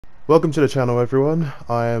Welcome to the channel, everyone.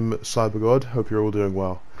 I am Cybergod. Hope you're all doing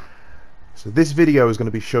well. So this video is going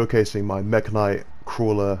to be showcasing my Mekk Knight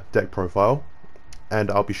Krawler deck profile, and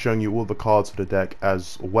I'll be showing you all the cards for the deck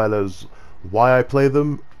as well as why I play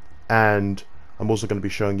them, and I'm also going to be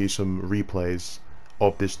showing you some replays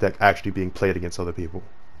of this deck actually being played against other people.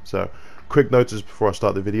 So quick notice before I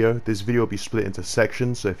start the video: this video will be split into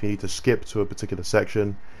sections, so if you need to skip to a particular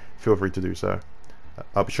section, feel free to do so.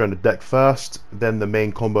 I'll be showing the deck first, then the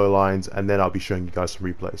main combo lines, and then I'll be showing you guys some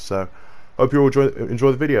replays. So, hope you all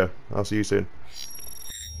enjoy the video. I'll see you soon.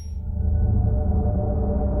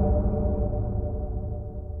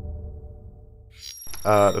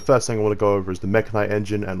 The first thing I want to go over is the Mekk Knight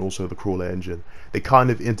engine and also the Krawler engine. They kind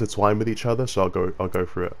of intertwine with each other, so I'll go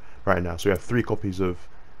through it right now. So we have 3 copies of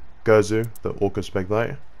Yugioh, the Orcus Mekk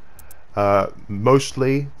Knight.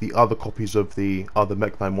 Mostly the other copies of the other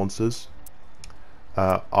Mekk Knight monsters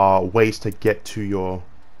are ways to get to your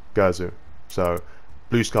Yugioh. So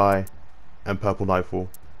Blue Sky and Purple Nightfall,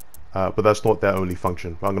 but that's not their only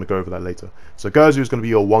function. I'm going to go over that later. So Yugioh is going to be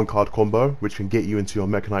your 1-card combo, which can get you into your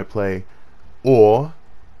Mekk Knight play, or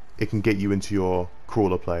it can get you into your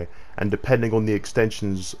Krawler play. And depending on the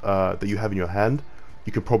extensions that you have in your hand,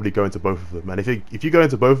 you could probably go into both of them. And if you go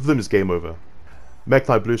into both of them, it's game over. Mekk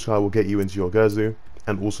Knight Blue Sky will get you into your Yugioh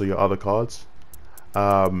and also your other cards.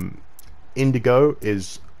 Indigo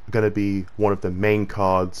is going to be one of the main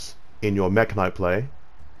cards in your Mekk Knight play,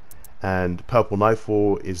 and Purple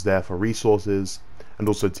Nightfall is there for resources and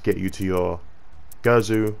also to get you to your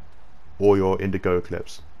Yugioh or your Indigo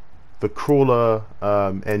Eclipse. The Krawler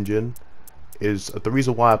engine is the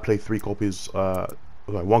reason why I play 3 copies, 1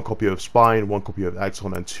 copy of Spine, 1 copy of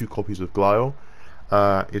Axon, and 2 copies of Yugioh,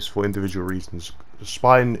 is for individual reasons.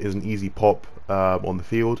 Spine is an easy pop on the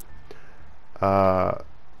field.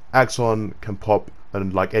 Axon can pop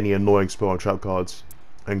and like any annoying spell and trap cards,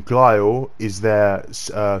 and Yugioh is there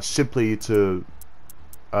simply to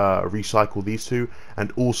recycle these 2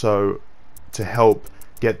 and also to help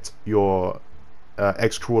get your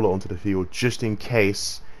X Krawler onto the field just in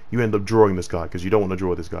case you end up drawing this guy, because you don't want to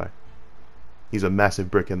draw this guy. He's a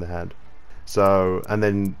massive brick in the hand. So, and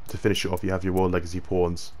then to finish it off, you have your World Legacy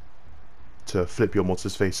pawns to flip your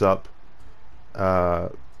monsters face up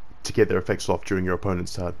to get their effects off during your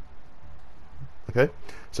opponent's turn. Okay,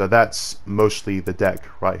 so that's mostly the deck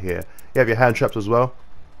right here. You have your hand traps as well.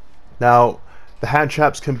 Now, the hand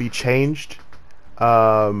traps can be changed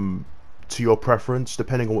to your preference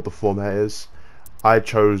depending on what the format is. I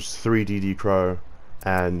chose 3 DD Crow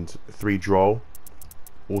and 3 Droll,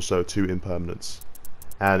 also 2 impermanents,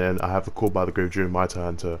 and then I have the Call by the Grave during my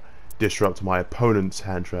turn to disrupt my opponent's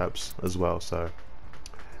hand traps as well. So,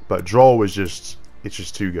 but Droll is just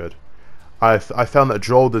too good. I found that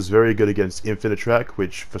Droll does very good against Infinite Track,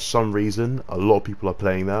 which for some reason a lot of people are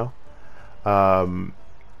playing now, and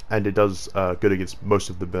it does good against most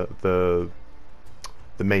of the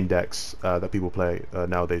main decks that people play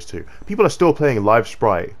nowadays too. People are still playing Live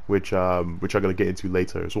Spright, which I'm going to get into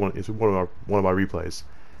later. It's one of my replays.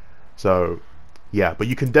 So yeah, but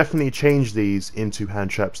you can definitely change these into hand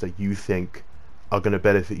traps that you think are going to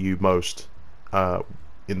benefit you most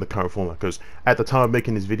in the current format, because at the time of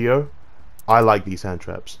making this video, I like these hand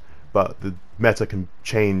traps, but the meta can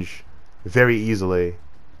change very easily,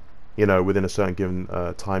 you know, within a certain given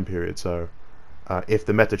time period. So if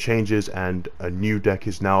the meta changes and a new deck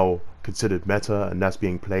is now considered meta and that's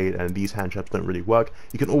being played and these hand traps don't really work,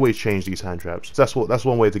 you can always change these hand traps. So that's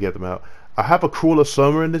one way to get them out. I have a Krawler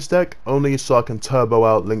Soma in this deck only so I can turbo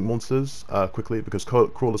out link monsters quickly, because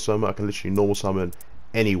Krawler Soma I can literally normal summon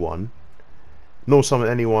anyone.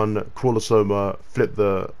 Krawler Soma, flip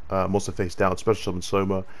the monster face down, special summon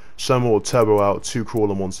Soma. Soma will turbo out 2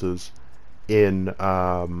 Krawler monsters in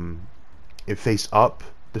face up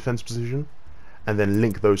defense position, and then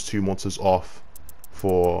link those 2 monsters off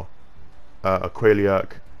for a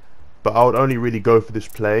Quailiarch. But I would only really go for this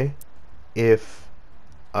play if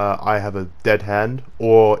I have a dead hand,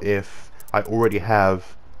 or if I already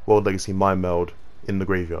have World Legacy Mind Meld in the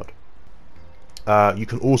graveyard. You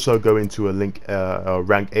can also go into a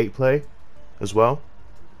rank 8 play as well,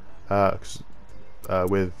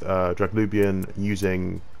 with Draglubian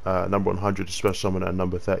using number 100 to special summon and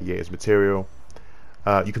number 38 as material.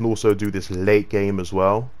 You can also do this late game as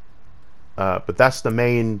well, but that's the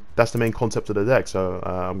main concept of the deck. So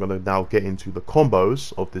I'm going to now get into the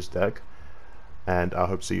combos of this deck, and I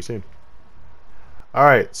hope to see you soon.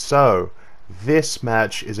 Alright, so this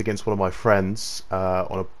match is against one of my friends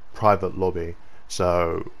on a private lobby.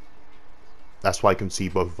 So that's why you can see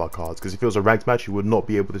both of our cards, because if it was a ranked match you would not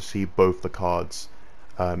be able to see both the cards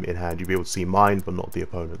in hand. You'd be able to see mine but not the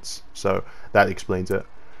opponent's, so that explains it.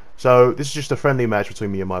 So this is just a friendly match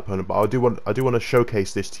between me and my opponent, but I do want to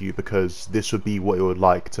showcase this to you because this would be what it would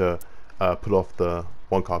like to pull off the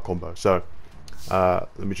 1-card combo. So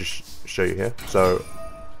let me just show you here. So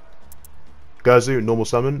Gerzu, normal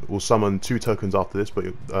summon, will summon 2 tokens after this,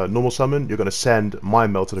 but normal summon, you're going to send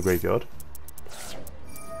Mind Meld to the graveyard.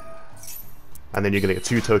 And then you're going to get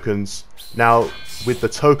 2 tokens. Now, with the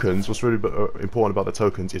tokens, what's really important about the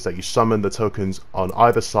tokens is that you summon the tokens on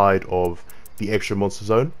either side of the extra monster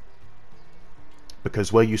zone.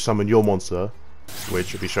 Because where you summon your monster,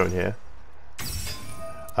 which will be shown here,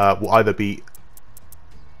 will either be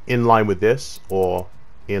in line with this or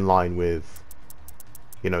in line with,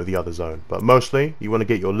 you know, the other zone. But mostly you want to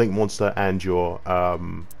get your link monster and your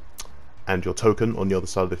token on the other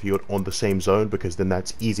side of the field on the same zone, because then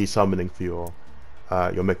that's easy summoning for your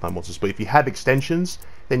Mekk-Knight monsters. But if you have extensions,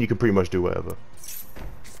 then you can pretty much do whatever.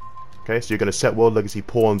 Okay, so you're going to set World Legacy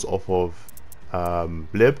pawns off of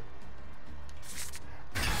Lib,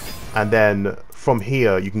 and then from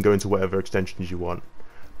here you can go into whatever extensions you want.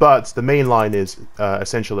 But the main line is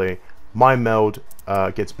essentially Mind Meld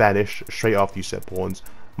gets banished straight after you set pawns.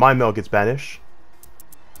 Mind Meld gets banished.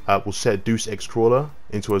 Will set Deus X Krawler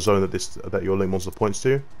into a zone that your link monster points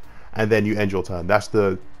to, and then you end your turn. That's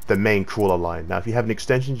the main Krawler line. Now, if you have any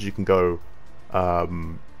extensions, you can go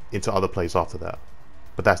into other plays after that.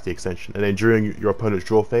 But that's the extension. And then during your opponent's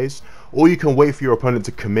draw phase, or you can wait for your opponent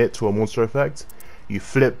to commit to a monster effect. You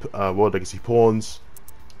flip World Legacy pawns.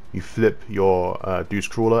 You flip your Deus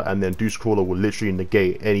Krawler, and then Deus Krawler will literally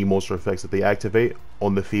negate any monster effects that they activate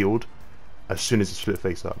on the field as soon as it's flipped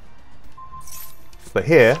face up. But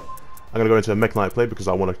here, I'm going to go into a Mekk Knight play because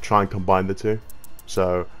I want to try and combine the two.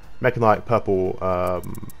 So, Mekk Knight, purple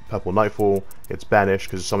Nightfall, gets banished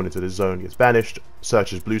because it's summoned into this zone, gets banished,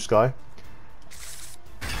 searches Blue Sky.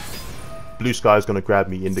 Blue Sky is going to grab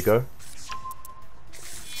me Indigo.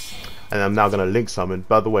 And I'm now going to link summon.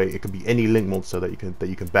 By the way, it can be any link monster that you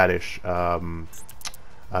can banish World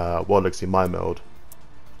Legacy Mind Meld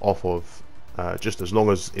off of, just as long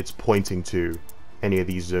as it's pointing to any of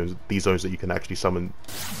these zones that you can actually summon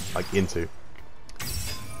like into.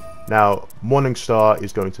 Now, Morningstar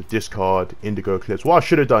is going to discard Indigo Eclipse. What I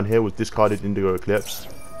should have done here was discarded Indigo Eclipse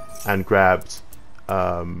and grabbed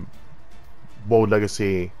World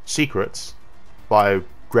Legacy Secrets, but I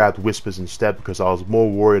grabbed Whispers instead because I was more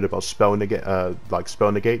worried about spell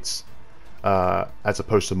negates as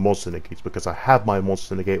opposed to monster negates, because I have my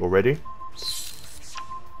monster negate already.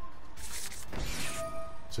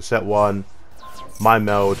 So set 1, Mind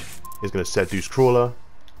Meld is going to set Deus Krawler,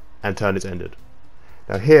 and turn is ended.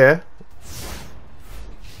 Now here,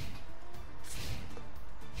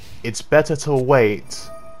 it's better to wait.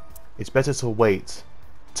 It's better to wait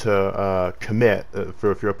to commit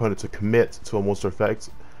for your opponent to commit to a monster effect,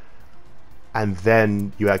 and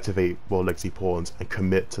then you activate World Legacy pawns and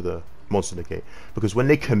commit to the monster negate. Because when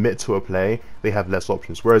they commit to a play, they have less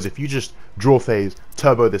options. Whereas if you just draw phase,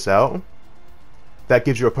 turbo this out, that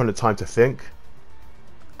gives your opponent time to think,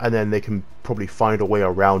 and then they can probably find a way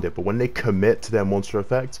around it. But when they commit to their monster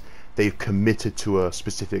effect, they've committed to a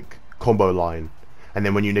specific combo line, and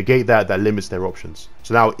then when you negate that, that limits their options.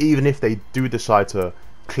 So now, even if they do decide to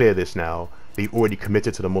clear this now, they've already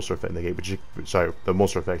committed to the monster effect negate, the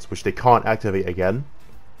monster effects, which they can't activate again.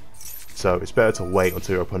 So it's better to wait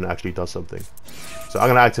until your opponent actually does something. So I'm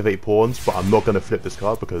going to activate pawns, but I'm not going to flip this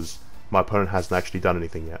card because my opponent hasn't actually done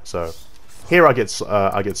anything yet. So here I get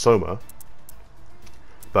Soma.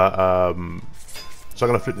 But so I'm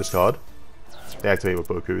gonna flip this card. They activate with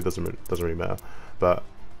Boku. It doesn't really matter. But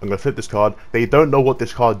I'm gonna flip this card. They don't know what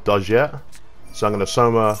this card does yet, so I'm gonna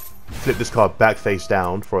Soma, flip this card back face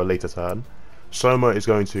down for a later turn. Soma is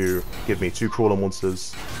going to give me 2 Krawler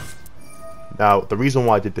monsters. Now the reason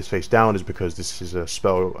why I did this face down is because this is a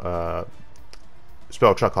spell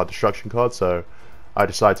trap card destruction card. So I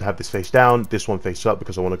decided to have this face down, this one face up,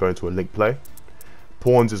 because I want to go into a link play.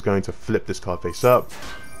 Pawns is going to flip this card face up,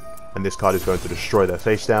 and this card is going to destroy their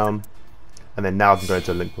face down, and then now I can go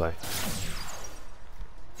into link play.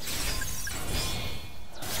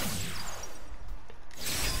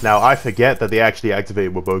 Now I forget that they actually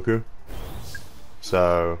activated Waboku,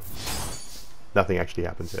 so nothing actually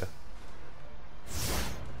happens here.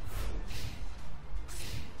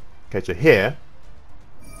 Okay, so here,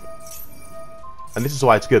 and this is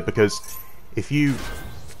why it's good, because if you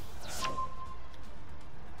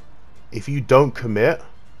don't commit,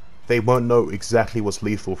 they won't know exactly what's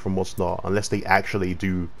lethal from what's not, unless they actually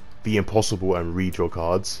do the impossible and read your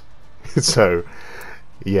cards. So,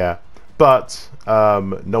 yeah. But,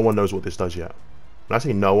 no one knows what this does yet. When I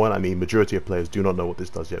say no one, I mean majority of players do not know what this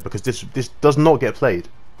does yet, because this does not get played.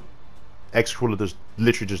 X Krawler just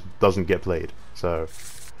literally just doesn't get played. So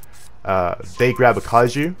they grab a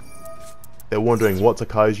Kaiju. They're wondering what's a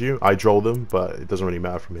Kaiju. I draw them, but it doesn't really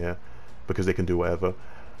matter from here because they can do whatever.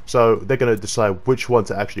 So they're going to decide which one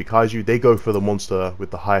to actually Kaiju. They go for the monster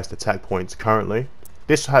with the highest attack points currently.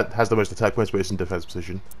 This has the most attack points, but it's in defense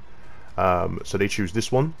position. So they choose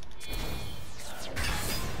this one,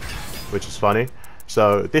 which is funny.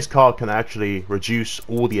 So this card can actually reduce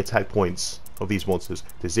all the attack points of these monsters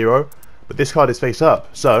to 0, but this card is face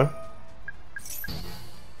up, so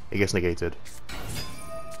it gets negated.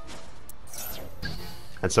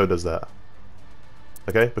 And so does that.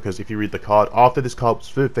 Okay, because if you read the card, after this card was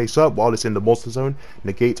flipped face up while it's in the monster zone,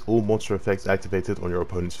 negate all monster effects activated on your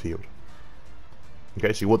opponent's field.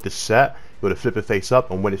 Okay, so you want this set, you want to flip it face up,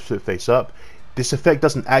 and when it's flipped face up, this effect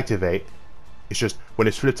doesn't activate, it's just when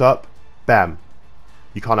it's flipped up, bam,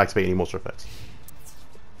 you can't activate any monster effects.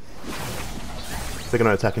 They're going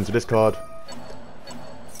to attack into this card.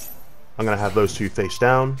 I'm going to have those two face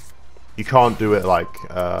down. You can't do it like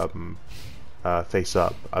face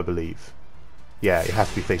up, I believe. Yeah, it has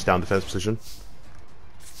to be face down defense position.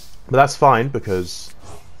 But that's fine because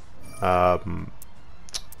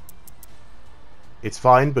it's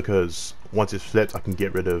fine because once it's flipped, I can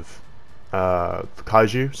get rid of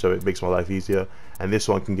Kaiju, so it makes my life easier. And this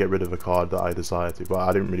one can get rid of a card that I desire to, but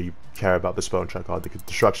I didn't really care about the spell and trap card, the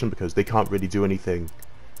destruction, because they can't really do anything.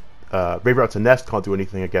 Raidraptor Nest can't do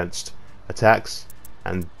anything against attacks,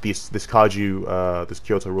 and this Kaiju, this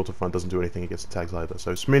Kyoto Waterfront doesn't do anything against attacks either.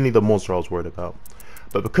 So it's mainly the monster I was worried about.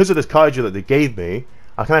 But because of this Kaiju that they gave me,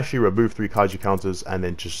 I can actually remove 3 Kaiju counters and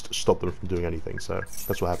then just stop them from doing anything. So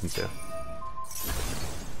that's what happens here.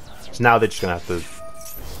 So now they're just gonna have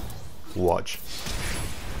to watch.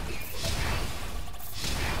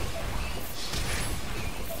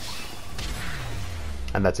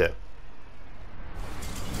 And that's it.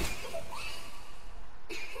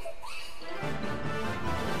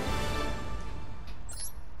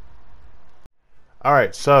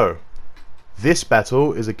 Alright, so this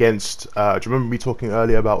battle is against, do you remember me talking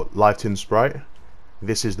earlier about Live Tin Spright?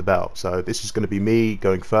 This is the battle. So this is going to be me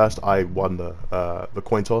going first. I won the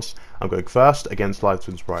coin toss. I'm going first against Live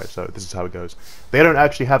Tin Spright. So this is how it goes. They don't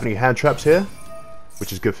actually have any hand traps here,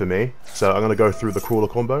 which is good for me. So I'm going to go through the Krawler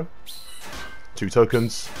combo. 2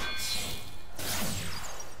 tokens.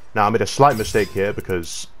 Now I made a slight mistake here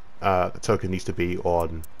because the token needs to be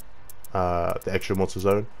on the extra monster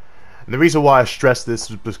zone. And the reason why I stress this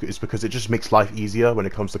is because it just makes life easier when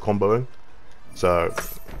it comes to comboing. So,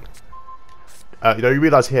 you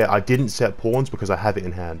realize here I didn't set pawns because I have it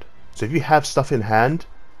in hand. So if you have stuff in hand,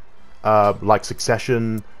 like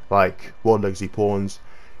Succession, like World Legacy pawns,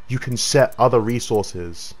 you can set other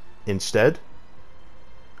resources instead.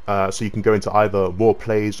 So you can go into either more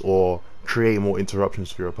plays or create more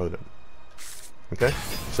interruptions for your opponent. Okay,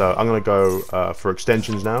 so I'm going to go for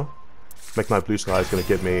extensions now. Mekk-Knight Blue Sky is going to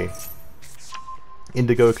give me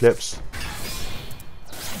Indigo Eclipse.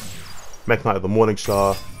 Mekk-Knight of the Morning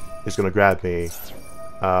Star is going to grab me.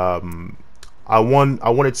 I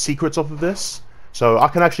wanted secrets off of this, so I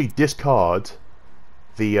can actually discard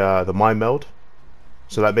the Mind Meld.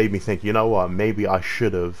 So that made me think, you know what? Maybe I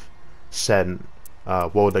should have sent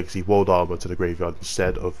World Legacy World Armor to the graveyard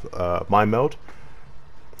instead of Mind Meld.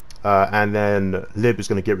 And then Lib is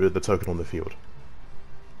going to get rid of the token on the field.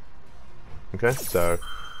 Okay, so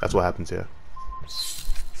that's what happens here.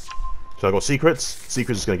 So I got secrets.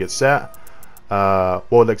 Secrets is going to get set.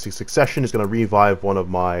 World Legacy Succession is going to revive one of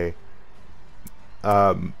my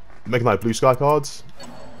Mekk-Knight Blue Sky cards.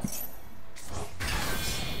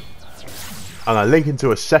 And I link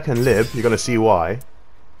into a second Lib. You're going to see why.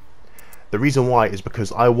 The reason why is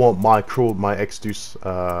because I want my Deus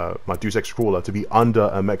X Krawler to be under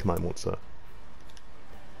a Mekk-Knight monster.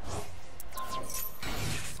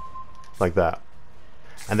 Like that.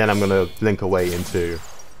 And then I'm going to link away into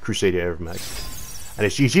Crusader Avramax. And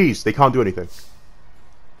it's GG's, they can't do anything.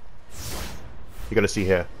 You're going to see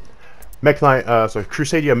here. Mekk-Knight,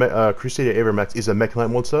 Crusader Avramax is a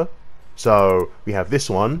Mekk-Knight monster. So we have this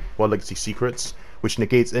one, World Legacy Secrets, which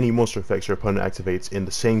negates any monster effects your opponent activates in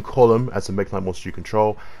the same column as the Mekk-Knight monster you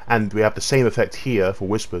control. And we have the same effect here for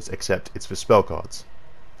Whispers, except it's for spell cards.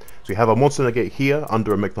 So we have our monster negate here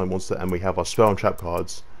under a Mekk-Knight monster, and we have our spell and trap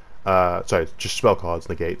cards. Sorry, just spell cards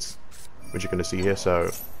negates, which you're going to see here.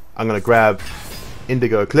 So I'm going to grab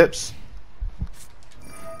Indigo Eclipse.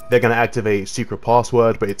 They're going to activate Secret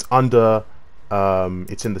Password, but it's under,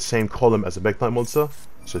 it's in the same column as a Mekk-Knight monster.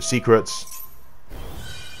 So secrets,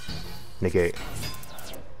 negate.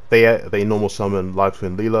 They normal summon Live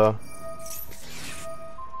Twin Leela.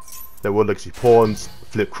 Their World Legacy pawns,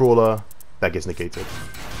 flip Krawler, that gets negated.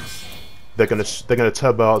 they're gonna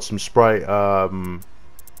turbo out some Spright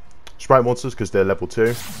Spright monsters because they're level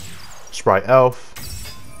 2. Spright Elf.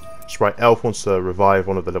 Spright Elf wants to revive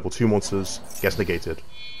one of the level 2 monsters, gets negated.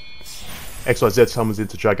 XYZ summons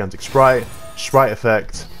into Gigantic Spright, Spright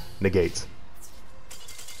effect, negate.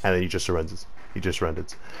 And then he just surrenders. He just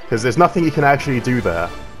surrenders. Because there's nothing you can actually do there.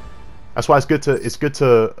 That's why it's good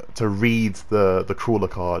to read the Krawler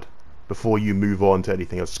card before you move on to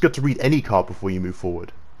anything else. It's good to read any card before you move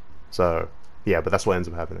forward. So, yeah, but that's what ends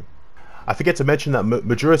up happening. I forget to mention that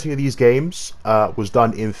majority of these games was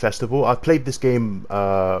done in Festival. I've played this game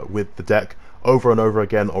with the deck over and over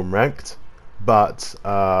again on Ranked, but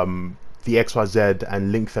the XYZ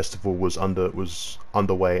and Link Festival was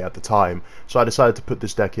underway at the time, so I decided to put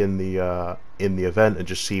this deck in the event and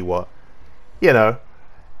just see what, you know,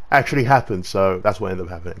 actually happened. So that's what ended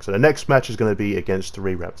up happening. So the next match is going to be against the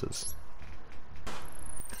Raidraptors.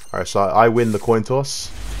 Alright, so I win the coin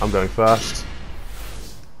toss. I'm going first.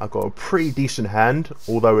 I've got a pretty decent hand,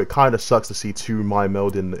 although it kind of sucks to see 2 Mind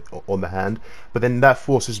Meld on the hand. But then that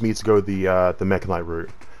forces me to go the Mekk-Knight route,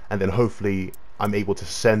 and then hopefully I'm able to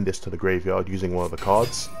send this to the graveyard using one of the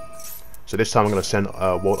cards. So this time I'm going to send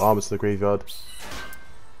World Armor to the graveyard.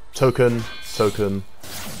 Token, token.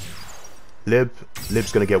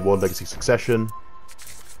 Lib's going to get World Legacy Succession,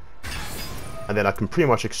 and then I can pretty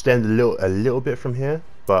much extend a little bit from here.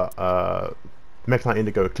 But Mekk-Knight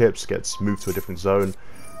Indigo Eclipse gets moved to a different zone,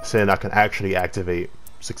 so then I can actually activate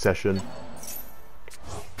Succession.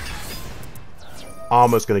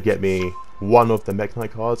 Armor's going to get me one of the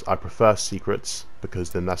Mekk-Knight cards. I prefer Secrets because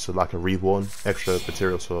then that's like a reborn, extra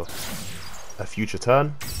materials for a future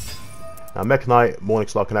turn. Now Mekk-Knight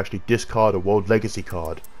Morningstar can actually discard a World Legacy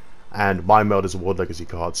card, and Mind Meld is a World Legacy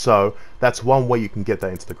card, so that's one way you can get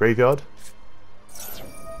that into the graveyard.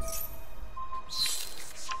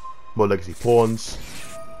 World Legacy Pawns,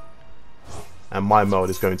 and Mind Meld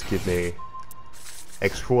is going to give me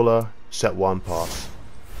X Krawler, set 1, pass.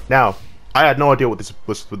 Now, I had no idea what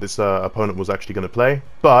this opponent was actually going to play,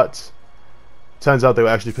 but turns out they were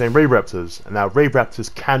actually playing Raidraptors. And now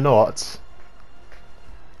Raidraptors cannot,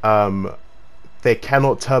 they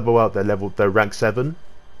cannot turbo out their rank 7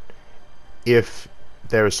 if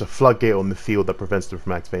there is a floodgate on the field that prevents them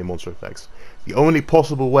from activating monster effects. The only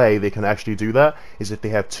possible way they can actually do that is if they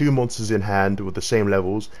have 2 monsters in hand with the same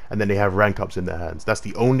levels, and then they have rank ups in their hands. That's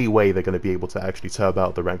the only way they're going to be able to actually turbo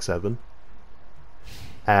out the rank 7.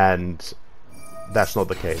 And that's not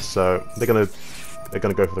the case. So they're gonna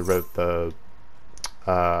go for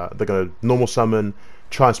they're gonna normal summon,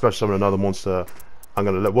 try and special summon another monster. I'm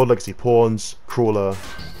gonna let World Legacy Pawns, Krawler,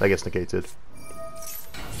 that gets negated.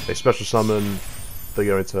 They special summon, they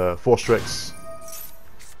go into Force Tricks.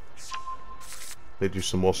 They do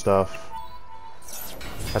some more stuff.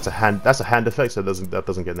 That's a hand effect, so that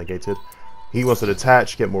doesn't get negated. He wants to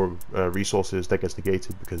detach, get more resources, that gets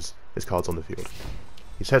negated because his card's on the field.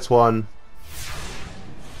 He sets 1,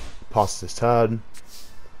 passes his turn,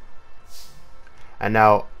 and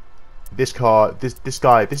now this card, this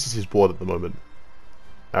guy, this is his board at the moment.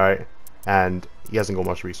 Alright, and he hasn't got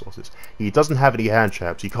much resources. He doesn't have any hand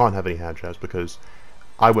traps. He can't have any hand traps because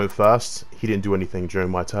I went first. He didn't do anything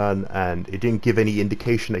during my turn, and it didn't give any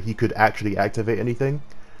indication that he could actually activate anything.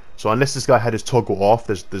 So unless this guy had his toggle off,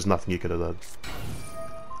 there's nothing you could have done.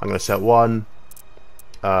 I'm gonna set 1.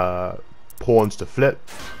 Pawns to flip.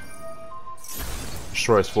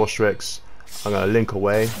 Destroy his Force Tricks. I'm gonna link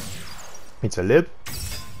away into Lib.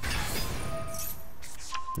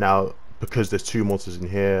 Now, because there's 2 monsters in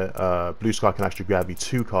here, Blue Sky can actually grab me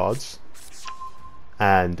 2 cards,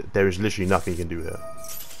 and there is literally nothing you can do here.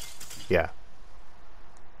 Yeah,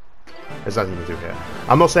 there's nothing to do here.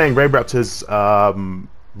 I'm not saying Raidraptors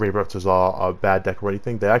are a bad deck or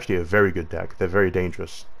anything. They're actually a very good deck. They're very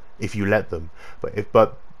dangerous if you let them.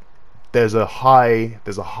 But there's a high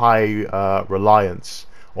reliance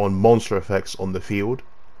on monster effects on the field.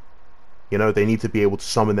 You know, they need to be able to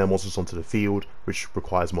summon their monsters onto the field, which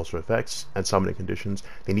requires monster effects and summoning conditions.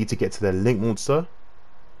 They need to get to their link monster,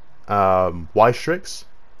 Strix.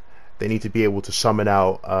 They need to be able to summon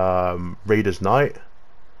out Raider's Knight.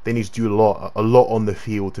 They need to do a lot on the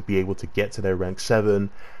field to be able to get to their rank 7,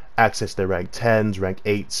 access their rank 10s, rank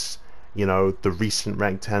 8s. You know, the recent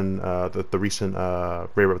rank 10, the recent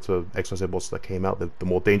Raidraptor XYZ boss that came out, the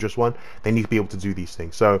more dangerous one. They need to be able to do these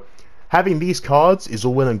things. So having these cards is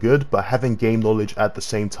all well and good, but having game knowledge at the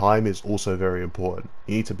same time is also very important.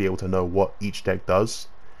 You need to be able to know what each deck does,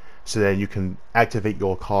 so then you can activate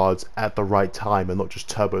your cards at the right time and not just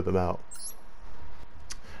turbo them out.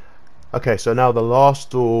 Okay, so now the last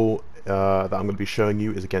duel that I'm going to be showing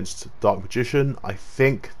you is against Dark Magician. I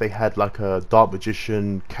think they had like a Dark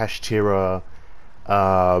Magician, Kashtira,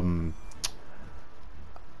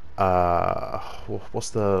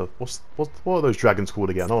 what are those dragons called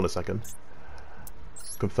again? Hold on a second.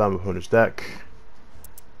 Confirm opponent's deck.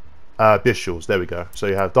 Bystials, there we go. So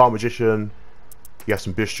you have Dark Magician, you have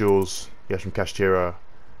some Bystials, you have some Kashtira,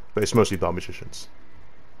 but it's mostly Dark Magicians.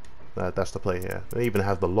 That's the play here. They even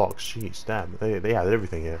have the locks. Jeez, damn, they had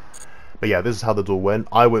everything here. But yeah, this is how the duel went.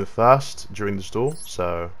 I went first during this duel,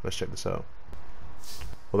 so let's check this out.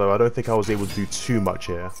 Although I don't think I was able to do too much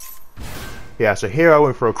here. Yeah, so here I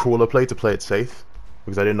went for a Krawler play to play it safe,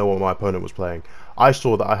 because I didn't know what my opponent was playing. I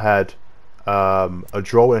saw that I had a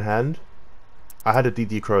draw in hand. I had a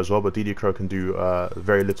DD Crow as well, but DD Crow can do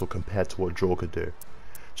very little compared to what draw could do.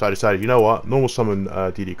 So I decided, you know what, normal summon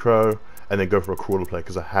DD Crow, and then go for a Krawler play,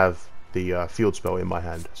 because I have the field spell in my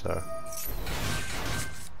hand. So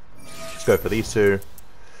let's go for these two.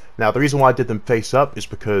 Now the reason why I did them face up is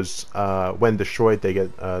because when destroyed, they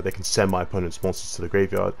can send my opponent's monsters to the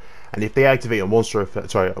graveyard, and if they activate a monster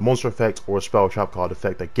effect or a spell trap card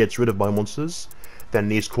effect that gets rid of my monsters, then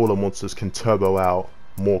these Krawler monsters can turbo out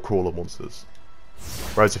more Krawler monsters.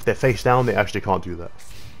 Whereas if they're face down, they actually can't do that.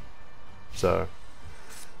 So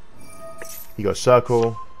he got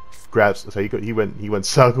circle, grabs. So he went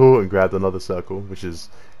circle and grabbed another circle, which is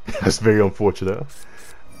that's very unfortunate.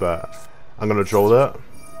 But I'm gonna draw that.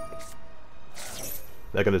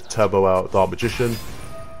 They're gonna turbo out Dark Magician,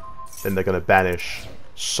 then they're gonna banish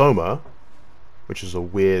Soma, which is a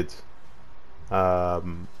weird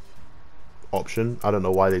option. I don't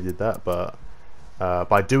know why they did that, but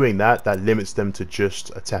by doing that, that limits them to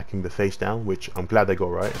just attacking the face down, which I'm glad they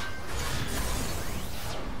got right.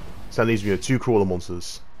 So that leaves me with 2 Krawler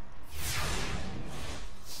monsters.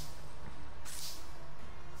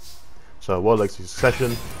 So World Legacy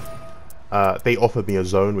Succession, they offered me a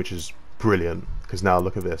zone, which is brilliant, because now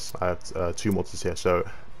look at this, I have 2 monsters here. So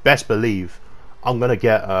best believe I'm gonna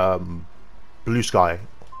get Blue Sky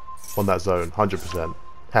on that zone, 100%.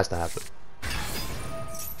 Has to happen.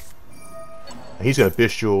 And he's gonna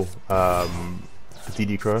Bystial the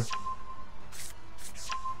DD Crow.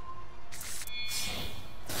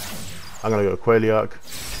 I'm gonna go Quailiarch.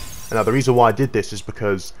 And now the reason why I did this is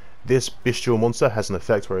because this Bystial monster has an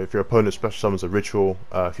effect where if your opponent special summons a Ritual,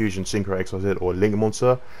 Fusion, Synchro, XYZ, or Link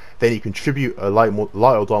monster, then you contribute a light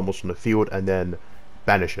or dark monster from the field and then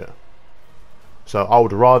banish it. So I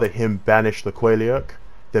would rather him banish the Quailiarch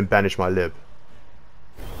than banish my Lib.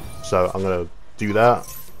 So I'm gonna do that.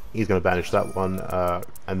 He's gonna banish that one,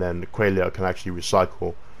 and then Quailiarch can actually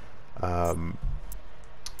recycle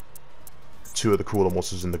 2 of the Krawler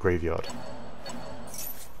monsters in the graveyard.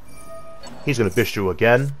 He's going to Bystial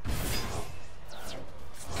again.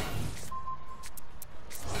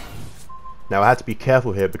 Now I had to be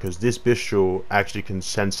careful here because this Bystial actually can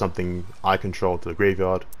send something I control to the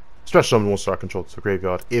graveyard. Special summon monster I control to the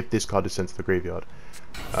graveyard if this card is sent to the graveyard.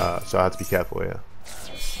 So I had to be careful here.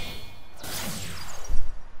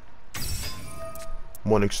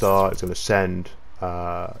 Morningstar is going to send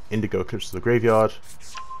Indigo Eclipse to the graveyard.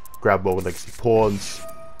 Grab World Legacy Pawns.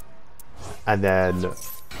 And then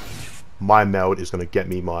my meld is going to get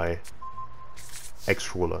me my X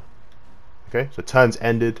Krawler. Okay, so turns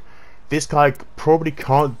ended. This guy probably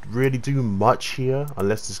can't really do much here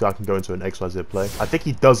unless this guy can go into an XYZ play. I think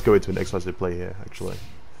he does go into an XYZ play here, actually.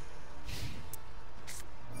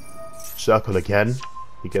 Circle again.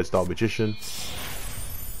 He gets Dark Magician.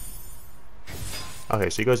 Okay,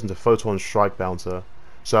 so he goes into Photon Strike Bouncer.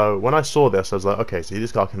 So when I saw this, I was like, okay, so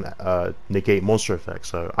this guy can negate monster effects.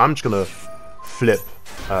 So I'm just going to flip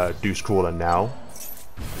Deus Krawler now.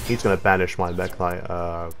 He's going to banish my Mekk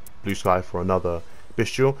Knight Blue Sky for another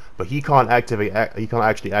Bystial, but he can't activate. He can't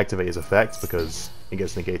actually activate his effects because he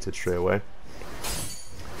gets negated straight away.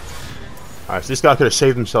 Alright, so this guy could have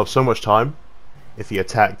saved himself so much time if he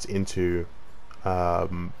attacked into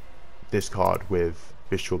this card with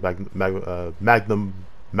Bystial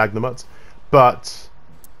Magnumut, but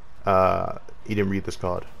he didn't read this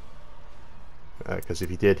card. Because if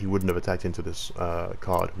he did, he wouldn't have attacked into this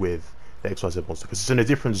card with the XYZ monster, because it's in a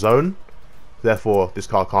different zone. Therefore, this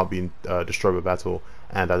card can't be destroyed by battle,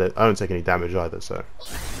 and I don't take any damage either. So,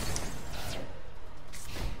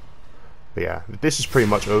 but yeah, this is pretty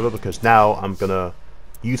much over because now I'm gonna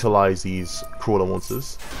utilize these Krawler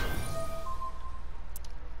monsters.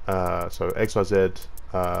 So XYZ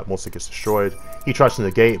monster gets destroyed. He tries to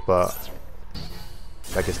negate, but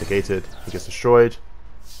that gets negated. He gets destroyed.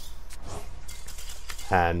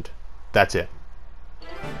 And that's it.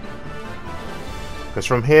 Because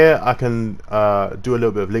from here I can do a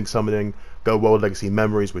little bit of link summoning, go World Legacy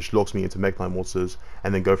Memories, which locks me into Mekk-Knight monsters,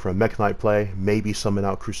 and then go for a Mekk-Knight play, maybe summon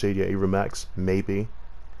out Crusadia Era Max, maybe,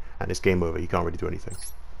 and it's game over. You can't really do anything.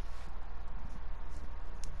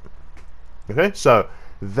 Okay, so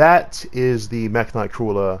that is the Mekk Knight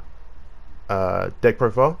Krawler deck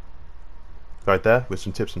profile right there, with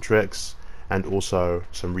some tips and tricks and also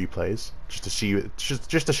some replays, just to see you,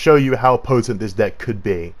 just to show you how potent this deck could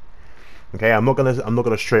be. Okay, I'm not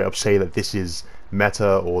gonna straight up say that this is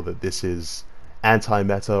meta or that this is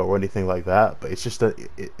anti-meta or anything like that, but it's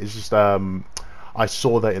just I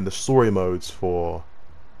saw that in the story modes for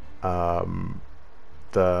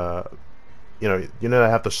the you know I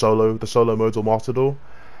have the solo modes on Master Duel,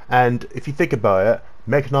 and if you think about it,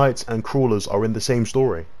 Mekk Knights and Krawlers are in the same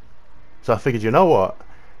story. So I figured, you know what,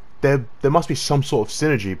 there must be some sort of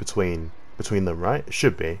synergy between them, right? It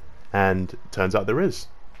should be, and turns out there is.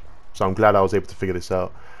 So I'm glad I was able to figure this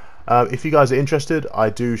out. If you guys are interested,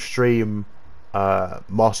 I do stream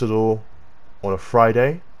Master Duel on a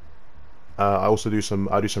Friday. I also do some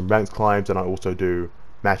ranked climbs, and I also do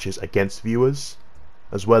matches against viewers,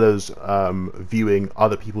 as well as viewing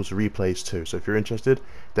other people's replays too. So if you're interested,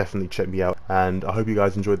 definitely check me out, and I hope you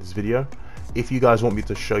guys enjoyed this video. If you guys want me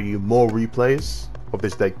to show you more replays of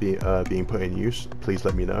this deck being put in use, please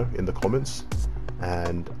let me know in the comments,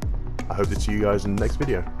 and I hope to see you guys in the next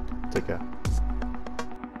video. Take care.